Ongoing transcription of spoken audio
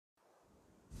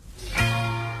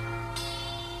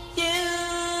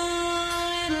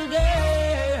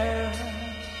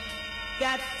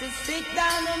got to sit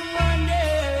down and wonder.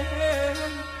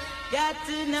 Got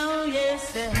to know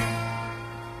yourself.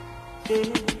 Yeah.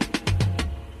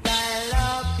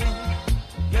 Skylocking,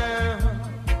 girl.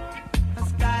 A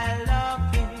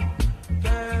skylocking,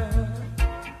 girl.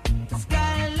 A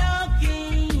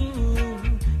skylocking,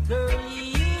 girl.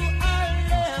 You are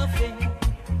laughing,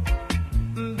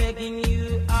 begging you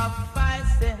a 5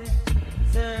 cents,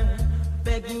 sir.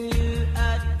 Begging you a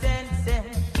 10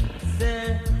 cents, sir.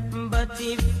 But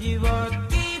if you are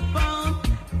keep on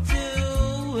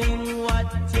doing what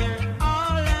you're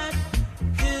all at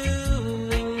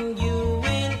doing, you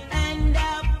will end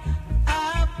up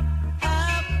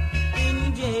in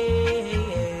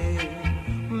jail.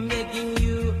 Begging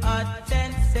you a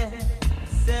 10 cents,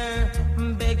 sir.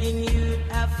 Begging you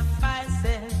a 5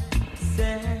 cents,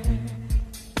 sir.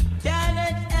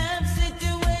 Cannot help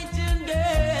situation,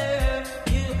 girl.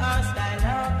 You are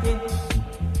skylocking,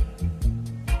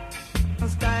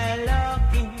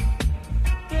 skylocking,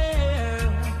 girl.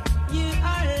 You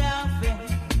are laughing.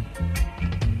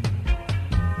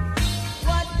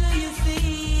 What do you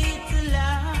see to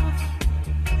laugh?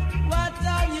 What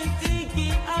are you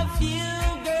thinking of you,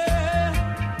 girl?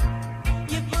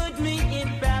 You put me in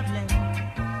problem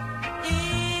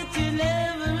each and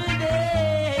every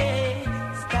day.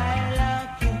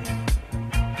 Skylocking.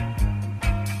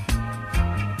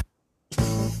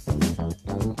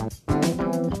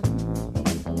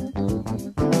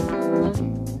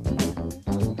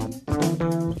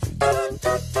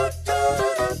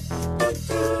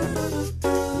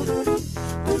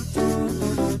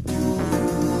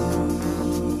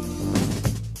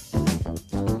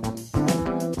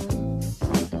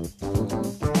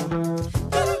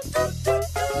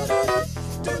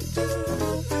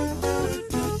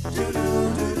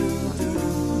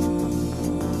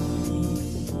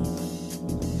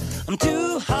 I'm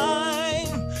too high,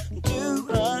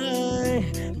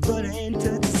 but I ain't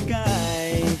touch the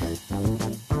sky.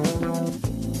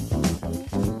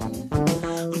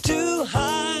 I'm too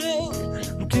high,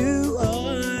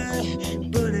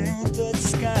 but I ain't touch the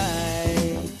sky.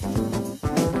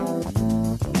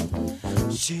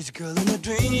 She's a girl in a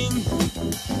dream.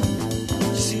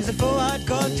 She sees a 4-eyed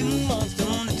cartoon monster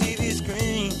on the TV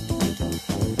screen.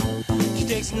 She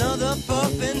takes another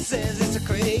puff and says it's a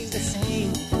crazy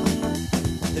scene.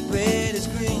 That red is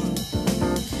green.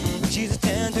 She's a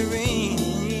tangerine.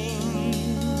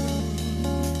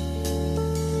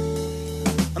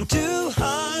 I'm too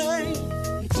high,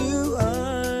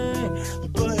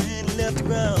 but I ain't left the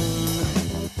ground.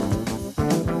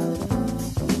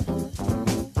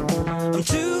 I'm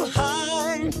too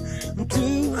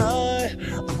high,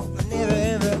 I hope I never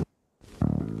ever.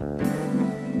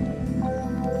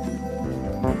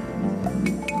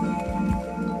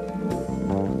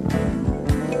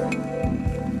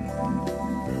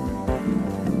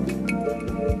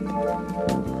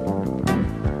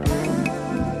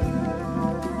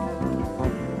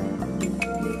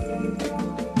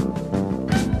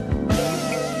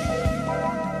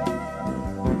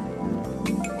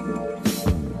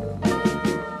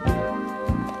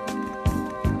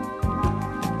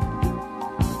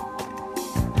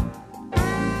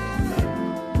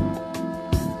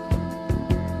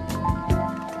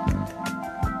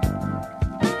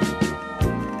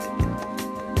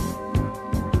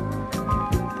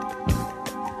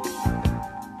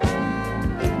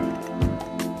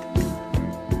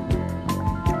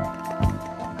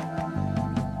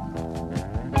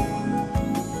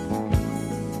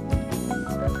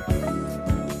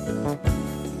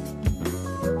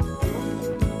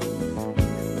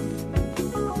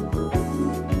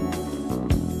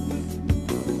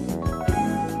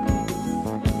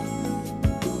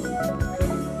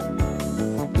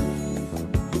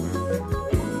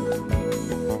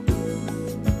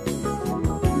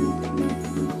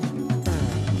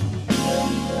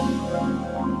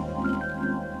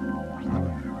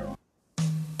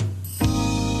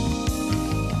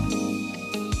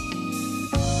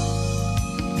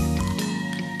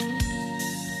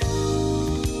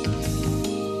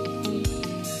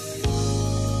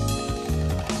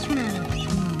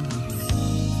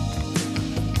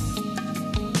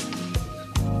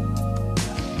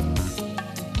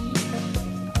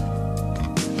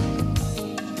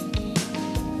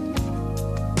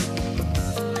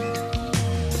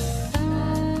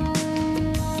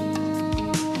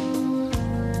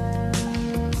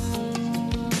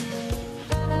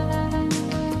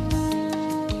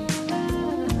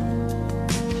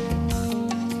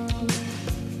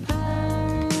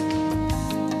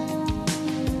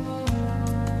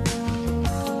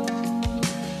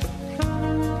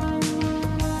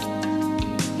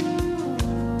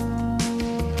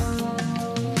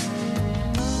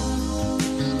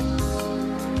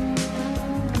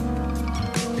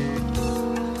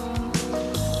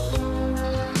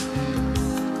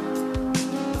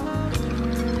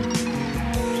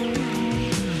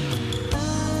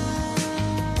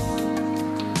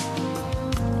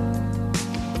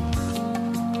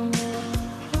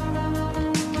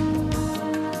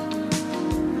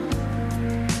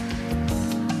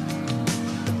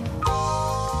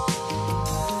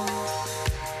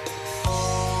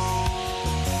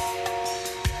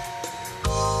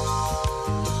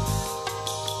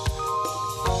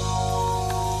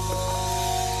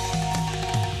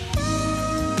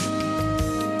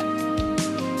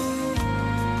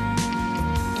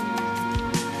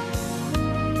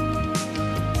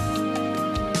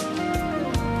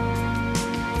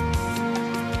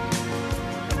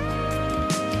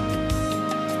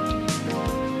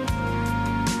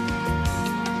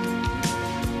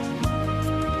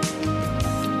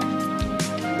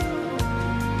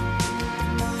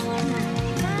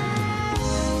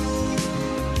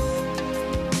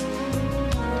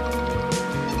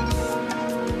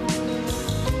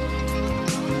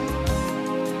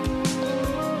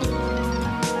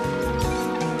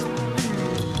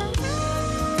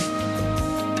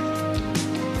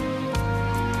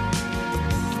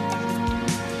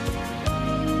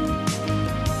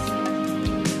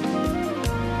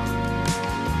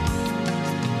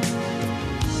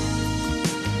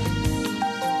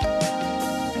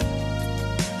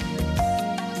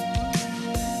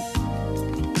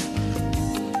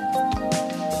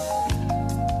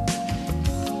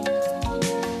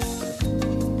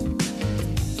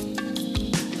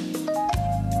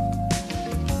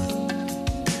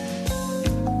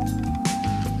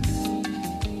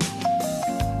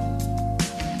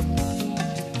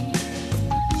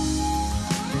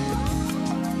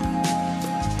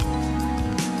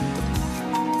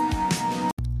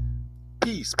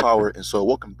 power. And so,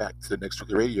 welcome back to the Next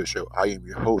Nuclear Radio Show. I am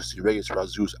your host, Urias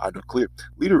Razus Nuclear,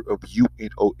 leader of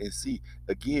UNONC.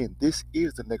 Again, this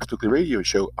is the Next Nuclear Radio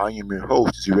Show. I am your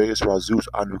host, Urias Razus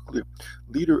Nuclear,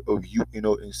 leader of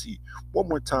UNONC. One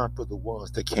more time for the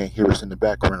ones that can't hear us in the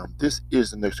background. This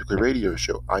is the Next Nuclear Radio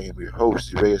Show. I am your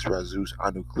host, Urias Razus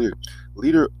Nuclear,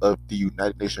 leader of the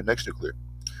United Nations Next Nuclear.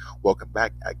 Welcome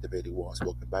back, activated ones.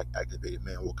 Welcome back, activated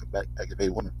man. Welcome back,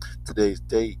 activated woman. Today's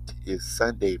date is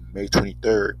Sunday, May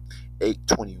 23rd,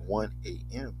 8:21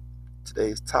 a.m.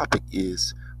 Today's topic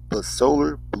is the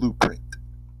Soular Blueprint.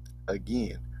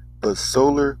 Again, the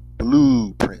Soular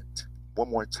Blueprint. One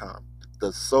more time.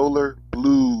 The Soular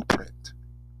Blueprint.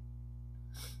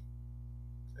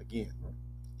 Again,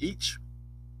 each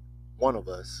one of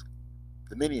us,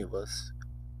 the many of us,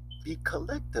 the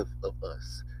collective of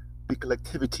us, the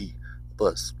collectivity of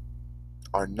us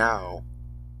are now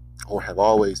or have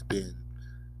always been,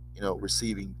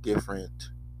 receiving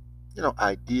different,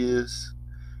 ideas,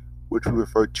 which we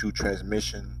refer to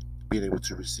transmission, being able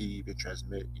to receive and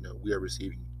transmit. We are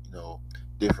receiving,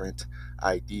 different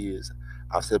ideas.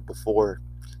 I've said before,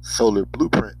 solar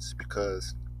blueprints,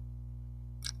 because,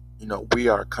 we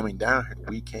are coming down here.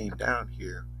 We came down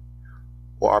here,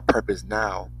 or our purpose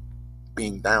now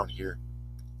being down here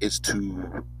is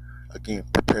to, again,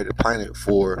 prepare the planet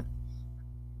for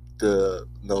the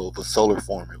solar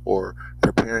forming, or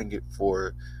preparing it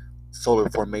for solar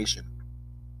formation,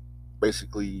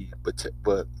 basically, but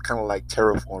kind of like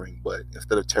terraforming, but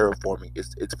instead of terraforming,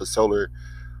 it's for solar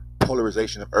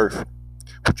polarization of Earth,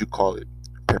 what you call it,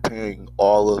 preparing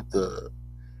all of the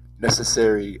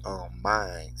necessary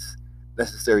minds,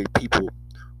 necessary people,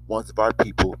 ones of our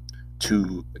people,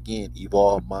 to again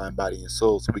evolve mind, body, and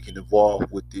soul, so we can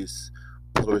evolve with this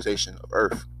polarization of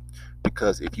Earth.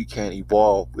 Because if you can't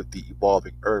evolve with the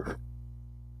evolving Earth,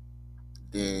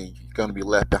 then you're going to be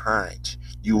left behind.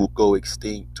 You will go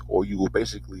extinct, or you will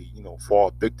basically,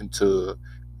 fall victim to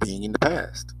being in the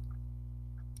past.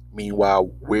 Meanwhile,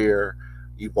 we're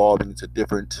evolving into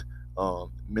different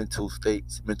mental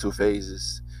states, mental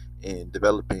phases, and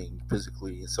developing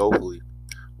physically and soulfully,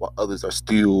 while others are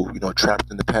still, trapped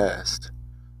in the past,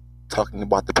 talking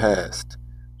about the past,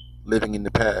 living in the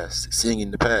past, seeing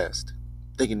in the past,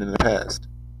 thinking in the past.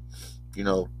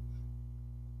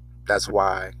 That's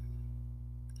why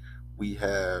we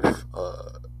have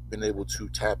been able to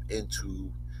tap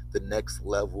into the next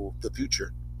level, the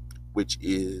future, which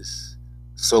is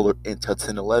Solar Intel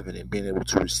 1011, and being able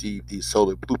to receive these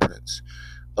solar blueprints.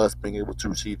 Us being able to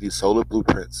receive these solar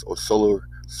blueprints, or solar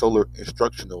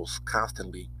instructionals,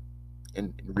 constantly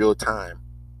in real time,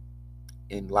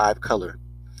 in live color.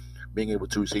 Being able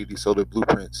to receive these solar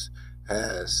blueprints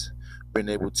has been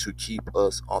able to keep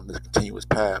us on this continuous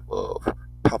path of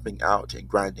pumping out and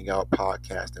grinding out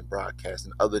podcasts and broadcasts,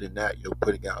 and other than that,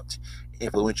 putting out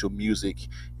influential music,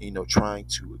 trying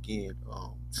to again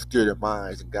steer the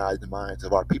minds and guide the minds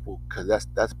of our people, because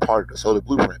that's part of the solar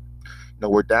blueprint.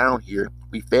 We're down here,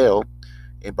 we fail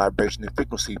in vibration and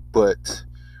frequency, but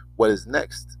what is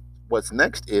next? What's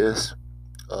next is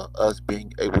us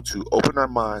being able to open our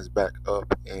minds back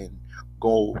up and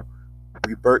go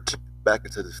revert back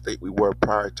into the state we were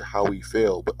prior to how we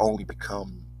failed, but only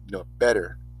become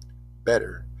better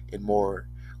and more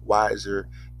wiser,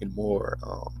 and more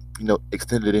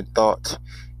extended in thought,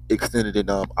 extended in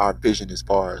our vision, as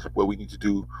far as what we need to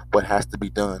do, what has to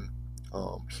be done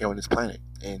here on this planet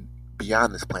and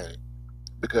beyond this planet.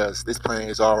 Because this planet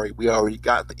is we already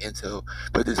got the intel,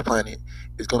 but this planet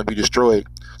is going to be destroyed.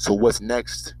 So what's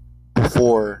next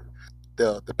before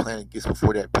the planet gets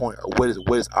before that point? Or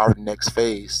what is our next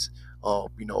phase?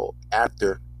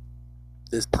 After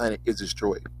this planet is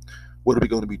destroyed, what are we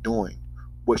going to be doing?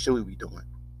 What should we be doing?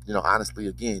 Honestly,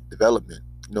 again, development,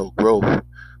 growth.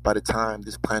 By the time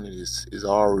this planet is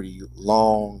already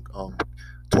long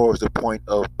towards the point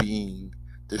of being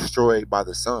destroyed by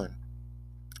the sun,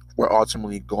 we're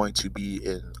ultimately going to be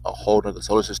in a whole other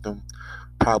solar system,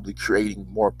 probably creating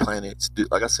more planets.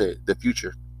 Like I said, the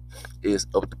future is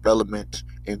of development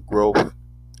and growth,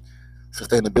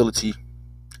 sustainability,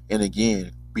 and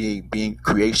again, being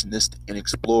creationists and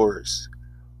explorers.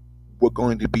 We're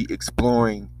going to be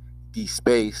exploring the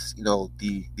space,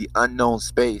 the unknown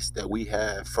space that we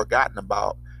have forgotten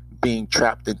about, being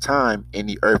trapped in time in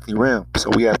the earthly realm. So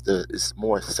we have to, it's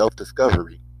more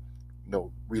self-discovery,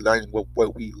 relearning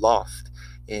what we lost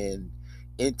in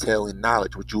intel and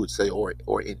knowledge, what you would say, or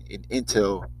in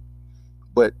intel,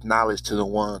 but knowledge to the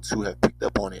ones who have picked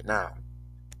up on it now.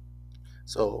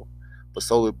 So the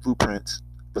solar blueprints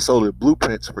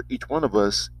for each one of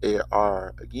us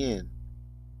are, again,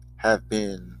 have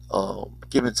been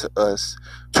given to us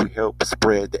to help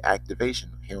spread the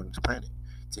activation here on this planet,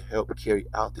 to help carry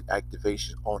out the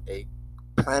activation on a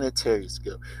planetary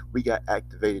scale. We got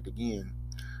activated again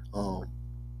um,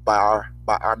 by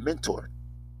our mentor,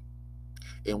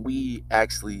 and we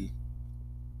actually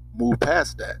moved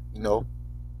past that.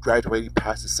 Graduating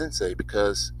past the sensei,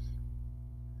 because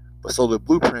the Solar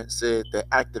Blueprint said that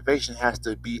activation has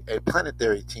to be a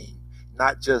planetary team,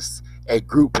 not just a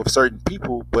group of certain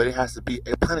people, but it has to be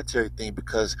a planetary thing,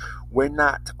 because we're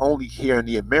not only here in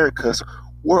the Americas,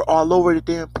 we're all over the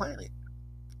damn planet.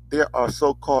 There are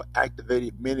so-called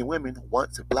activated men and women,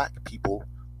 once black people,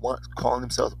 once calling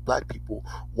themselves black people,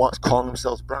 once calling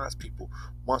themselves bronze people,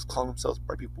 once calling themselves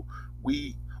white people.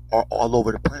 We are all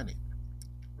over the planet.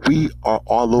 We are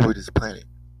all over this planet.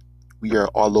 We are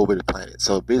all over the planet.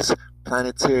 So this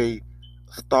planetary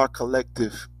star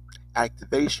collective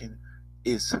activation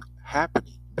is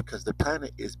happening because the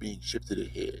planet is being shifted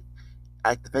ahead.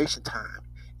 Activation time.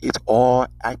 It's all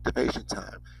activation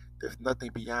time. There's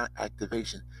nothing beyond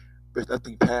activation. There's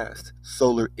nothing past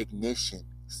solar ignition,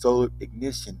 solar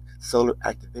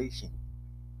activation.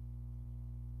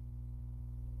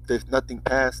 There's nothing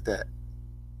past that.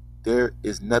 There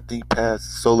is nothing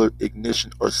past solar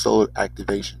ignition or solar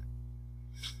activation.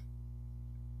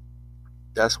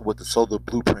 That's what the Solar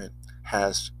Blueprint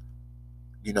has,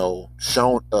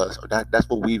 shown us. Or that's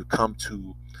what we've come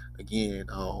to again,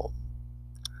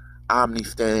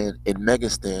 omni-stand and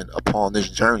mega-stand upon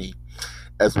this journey,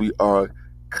 as we are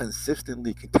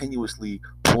consistently, continuously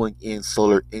pulling in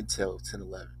solar intel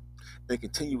 1011, and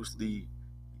continuously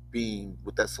being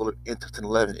with that solar intel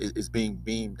 1011 is being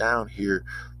beamed down here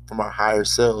from our higher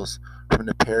selves, from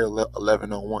the parallel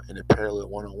 1101 and the parallel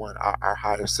 101, our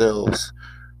higher selves,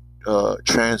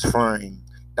 transferring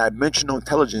dimensional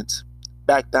intelligence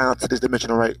back down to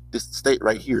this state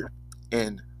right here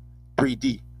in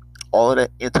 3D. All of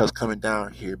that intel is coming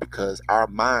down here because our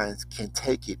minds can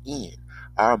take it in.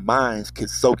 Our minds can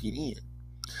soak it in.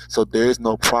 So there is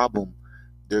no problem.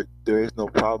 There is no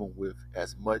problem with,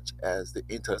 as much as the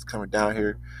intel is coming down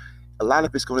here, a lot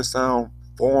of it's going to sound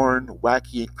foreign,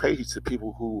 wacky, and crazy to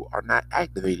people who are not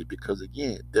activated, because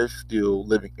again, they're still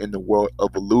living in the world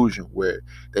of illusion where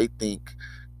they think,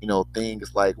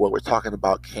 things like what we're talking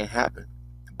about can't happen.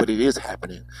 But it is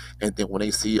happening. And then when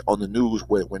they see it on the news,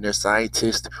 when their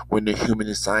scientists, when their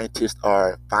humanist scientists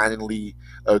are finally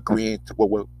agreeing to what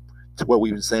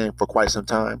we've been saying for quite some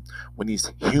time, when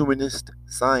these humanist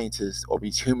scientists or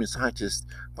these human scientists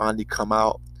finally come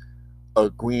out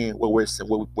agreeing what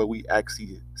we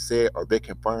actually said, or they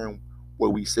confirm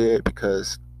what we said,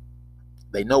 because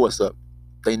they know what's up.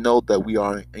 They know that we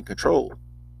are in control.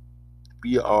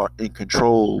 We are in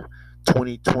control.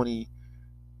 2020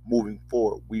 moving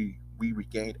forward, we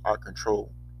regained our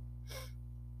control.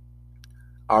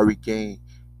 Our regain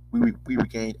we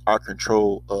regained our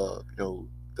control of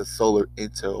the solar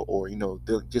intel, or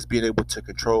just being able to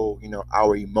control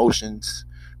our emotions,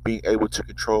 being able to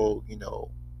control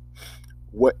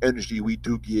what energy we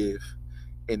do give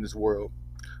in this world.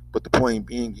 But the point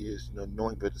being is,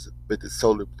 knowing that with the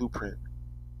solar blueprint,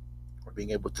 or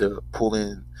being able to pull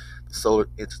in the solar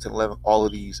into 1011, all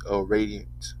of these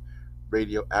radiant,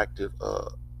 radioactive,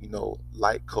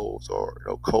 light codes, or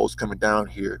codes coming down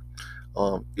here,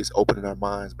 is opening our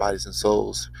minds, bodies, and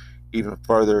souls even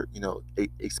further.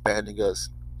 Expanding us,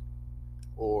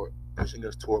 or pushing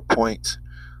us to a point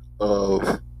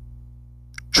of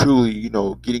truly,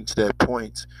 getting to that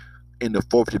point in the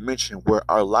fourth dimension where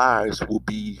our lives will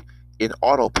be in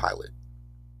autopilot,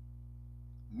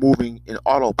 moving in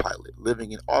autopilot,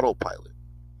 living in autopilot.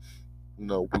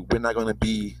 We're not going to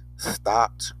be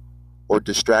stopped or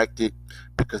distracted,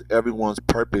 because everyone's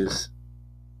purpose,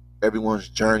 everyone's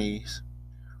journeys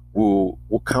will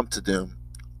come to them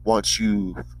once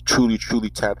you truly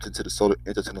tapped into the solar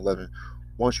intel 1011.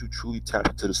 Once you truly tap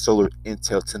into the solar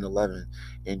intel 1011,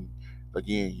 and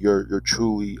again, you're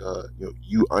truly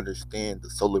you understand the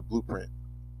solar blueprint,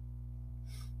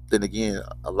 then again,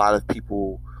 a lot of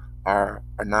people are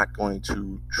not going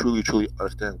to truly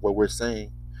understand what we're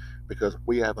saying, because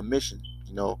we have a mission.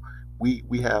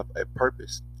 We have a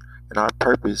purpose, and our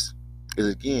purpose is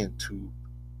again to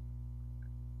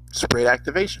spread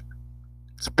activation,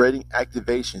 spreading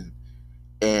activation,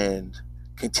 and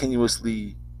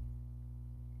continuously,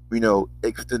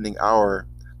 extending our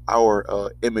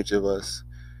image of us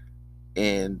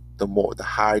in the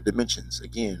high dimensions,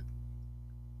 again,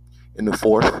 in the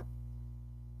fourth,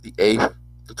 the eighth,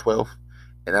 the 12th,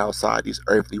 and outside these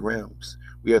earthly realms.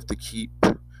 We have to keep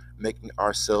making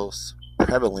ourselves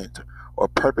prevalent or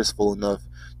purposeful enough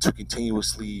to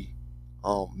continuously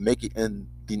make it in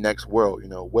the next world.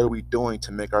 What are we doing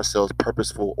to make ourselves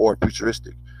purposeful or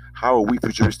futuristic? How are we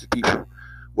futuristic people?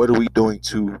 What are we doing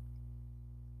to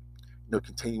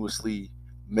continuously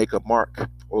make a mark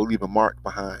or leave a mark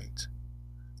behind,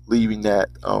 leaving that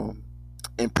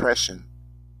impression,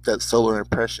 that solar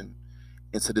impression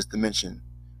into this dimension?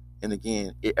 And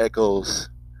again, it echoes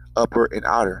upper and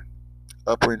outer,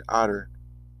 upper and outer,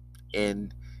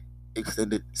 and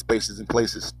extended spaces and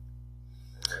places.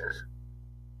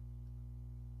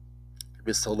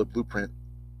 This solar blueprint,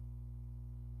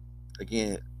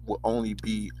 again, will only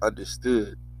be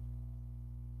understood.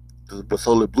 The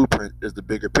solar blueprint is the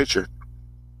bigger picture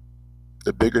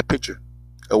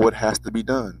of what has to be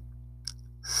done.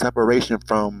 Separation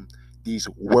from these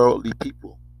worldly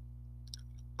people,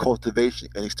 cultivation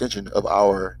and extension of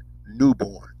our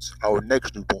newborns, our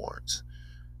next newborns.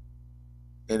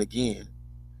 And again,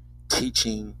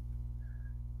 teaching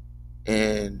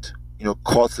and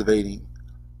cultivating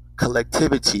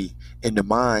collectivity in the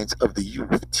minds of the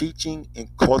youth, teaching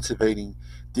and cultivating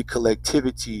the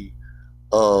collectivity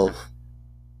of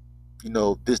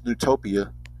this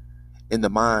utopia in the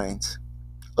minds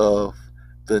of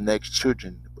the next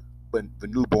children, but the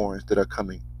newborns that are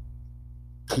coming,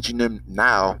 teaching them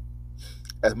now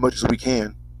as much as we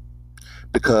can,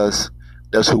 because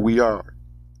that's who we are.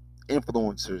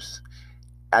 Influencers,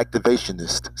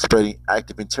 activationists, spreading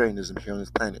activitarianism here on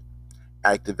this planet.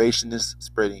 Activationists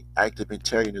spreading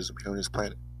activitarianism here on this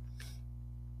planet,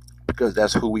 because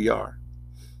that's who we are,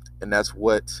 and that's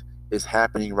what is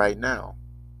happening right now.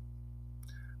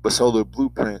 But Solar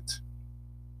Blueprint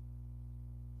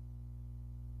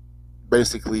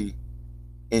basically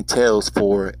entails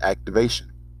for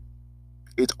activation.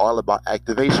 It's all about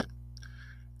activation,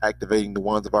 activating the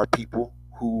ones of our people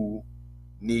who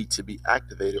need to be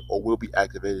activated or will be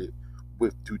activated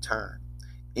with due time.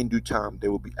 In due time, they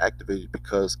will be activated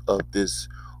because of this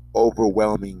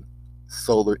overwhelming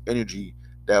solar energy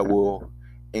that will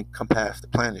encompass the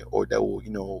planet, or that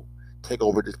will, take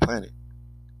over this planet.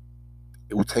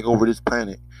 It will take over this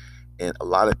planet, and a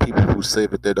lot of people who say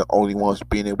that they're the only ones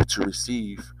being able to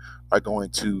receive are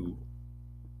going to,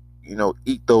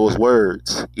 eat those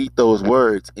words,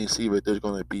 and see that there's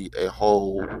going to be a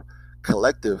whole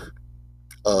collective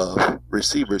of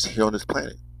receivers here on this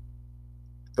planet.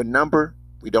 The number,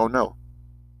 we don't know.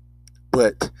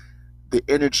 But the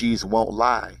energies won't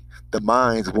lie. The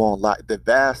minds won't lie. The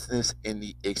vastness and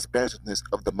the expansiveness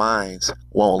of the minds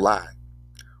won't lie.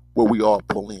 Where we all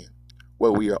pull in,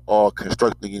 where we are all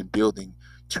constructing and building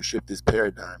to shift this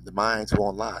paradigm. The minds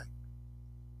won't lie.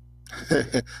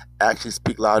 Actions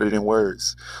speak louder than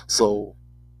words. So,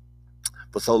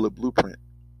 for Solar Blueprint,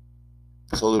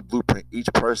 each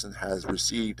person has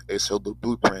received a Solar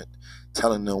Blueprint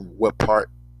telling them what part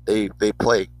they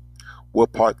play,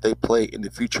 what part they play in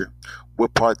the future,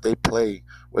 what part they play,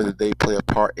 whether they play a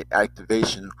part in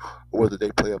activation or whether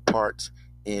they play a part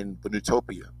in the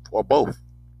utopia, or both.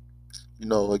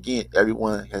 Again,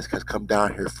 everyone has come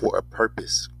down here for a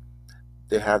purpose.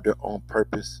 They have their own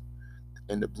purpose,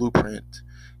 and the blueprint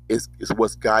is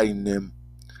what's guiding them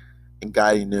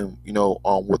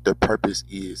on what their purpose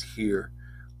is here.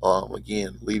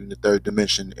 Again, leaving the third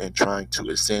dimension and trying to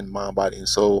ascend mind, body, and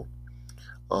soul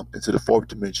into the fourth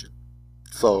dimension.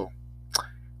 So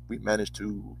we managed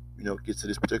to, get to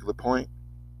this particular point.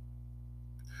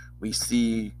 We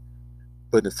see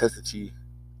the necessity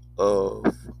of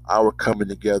our coming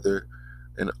together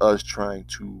and us trying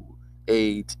to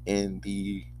aid in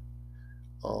the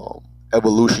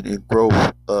evolution and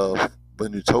growth of the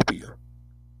utopia,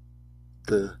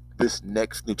 this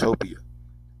next utopia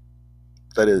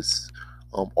that is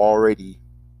already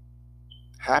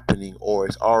happening, or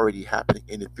is already happening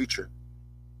in the future.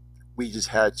 We just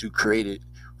had to create it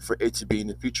for it to be in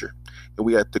the future, and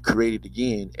we have to create it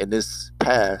again in this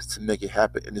past to make it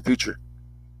happen in the future.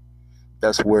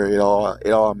 That's where it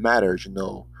all matters.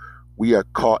 We are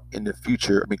caught in the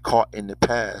future. Caught in the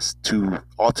past to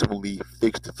ultimately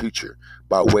fix the future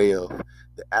by way of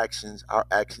our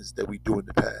actions that we do in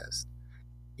the past.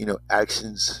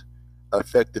 Actions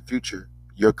affect the future.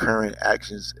 Your current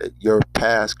actions, your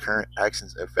past current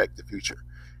actions affect the future.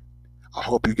 I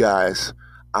hope you guys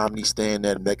understand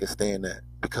that and make understand that,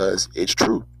 because it's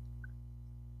true.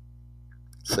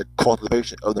 It's a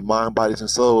cultivation of the mind, bodies, and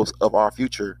souls of our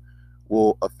future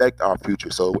will affect our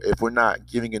future. So if we're not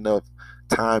giving enough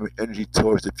time and energy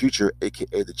towards the future,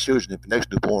 aka the children and the next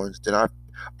newborns, then our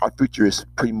future is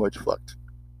pretty much fucked.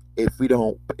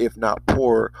 If not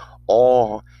pour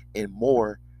all and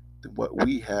more than what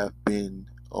we have been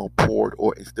poured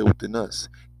or instilled within us.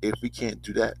 If we can't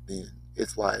do that, then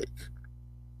it's like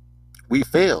we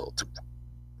failed.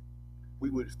 we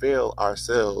would fail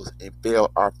ourselves and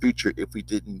fail our future if we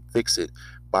didn't fix it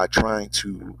by trying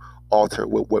to alter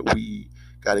what we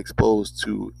got exposed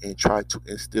to and try to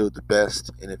instill the best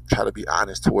and try to be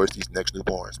honest towards these next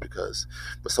newborns because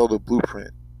the solar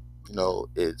blueprint,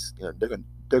 it's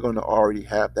they're gonna already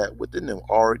have that within them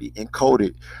already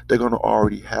encoded. They're gonna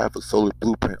already have a solar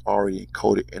blueprint already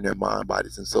encoded in their mind,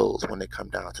 bodies, and souls when they come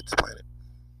down to this planet.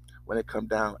 When they come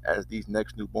down as these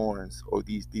next newborns or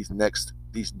these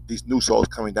new souls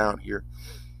coming down here,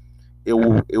 it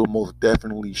will most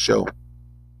definitely show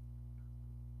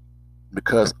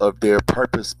because of their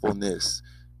purposefulness,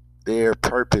 their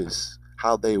purpose,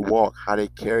 how they walk, how they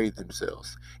carry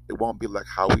themselves. It won't be like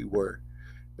how we were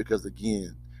because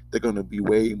again, they're going to be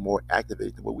way more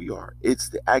activated than what we are. It's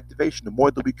the activation. The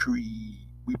more that we create,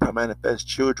 we manifest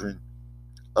children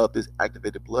of this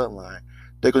activated bloodline,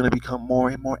 they're going to become more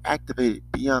and more activated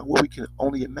beyond what we can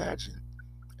only imagine.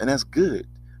 And that's good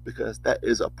because that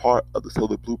is a part of the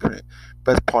solar blueprint.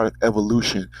 That's part of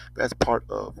evolution. That's part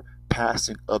of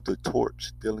passing of the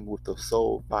torch, dealing with the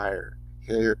soul fire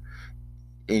here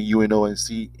in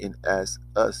UNONC and as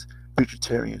us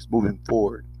futuritarians moving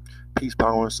forward. Peace,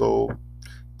 power, and soul.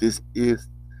 This is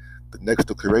the Next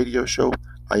Nuclear Radio Show.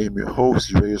 I am your host,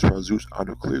 Urias Razus,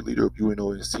 I'm clear leader of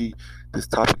UNONC. This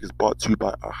topic is brought to you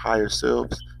by our higher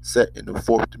selves, set in the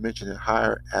fourth dimension and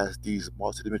higher as these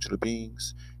multidimensional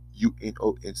beings,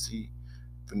 UNONC.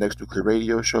 The Next Nuclear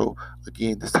Radio Show.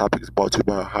 Again, this topic is brought to you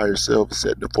by our higher selves,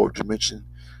 set in the fourth dimension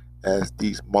as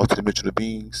these multidimensional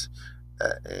beings.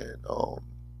 And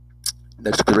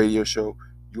Next Nuclear Radio Show,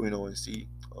 UNONC.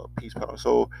 Peace, power,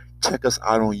 soul. Check us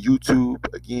out on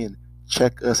YouTube. Again,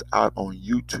 check us out on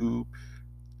YouTube.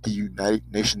 The United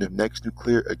Nation of Next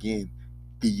Nuclear. Again,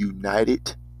 the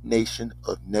United Nation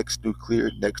of Next Nuclear.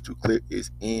 Next Nuclear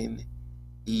is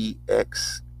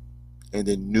NEX and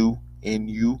then new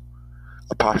NU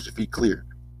apostrophe clear.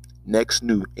 Next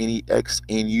new NEX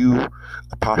NU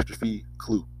apostrophe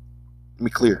clue.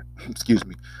 Clear. Excuse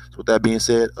me. So with that being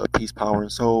said, peace, power,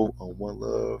 and soul. One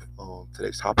love.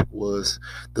 Today's topic was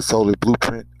the solar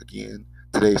blueprint. Again,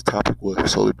 today's topic was the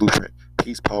solar blueprint.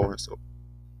 Peace, power, and soul.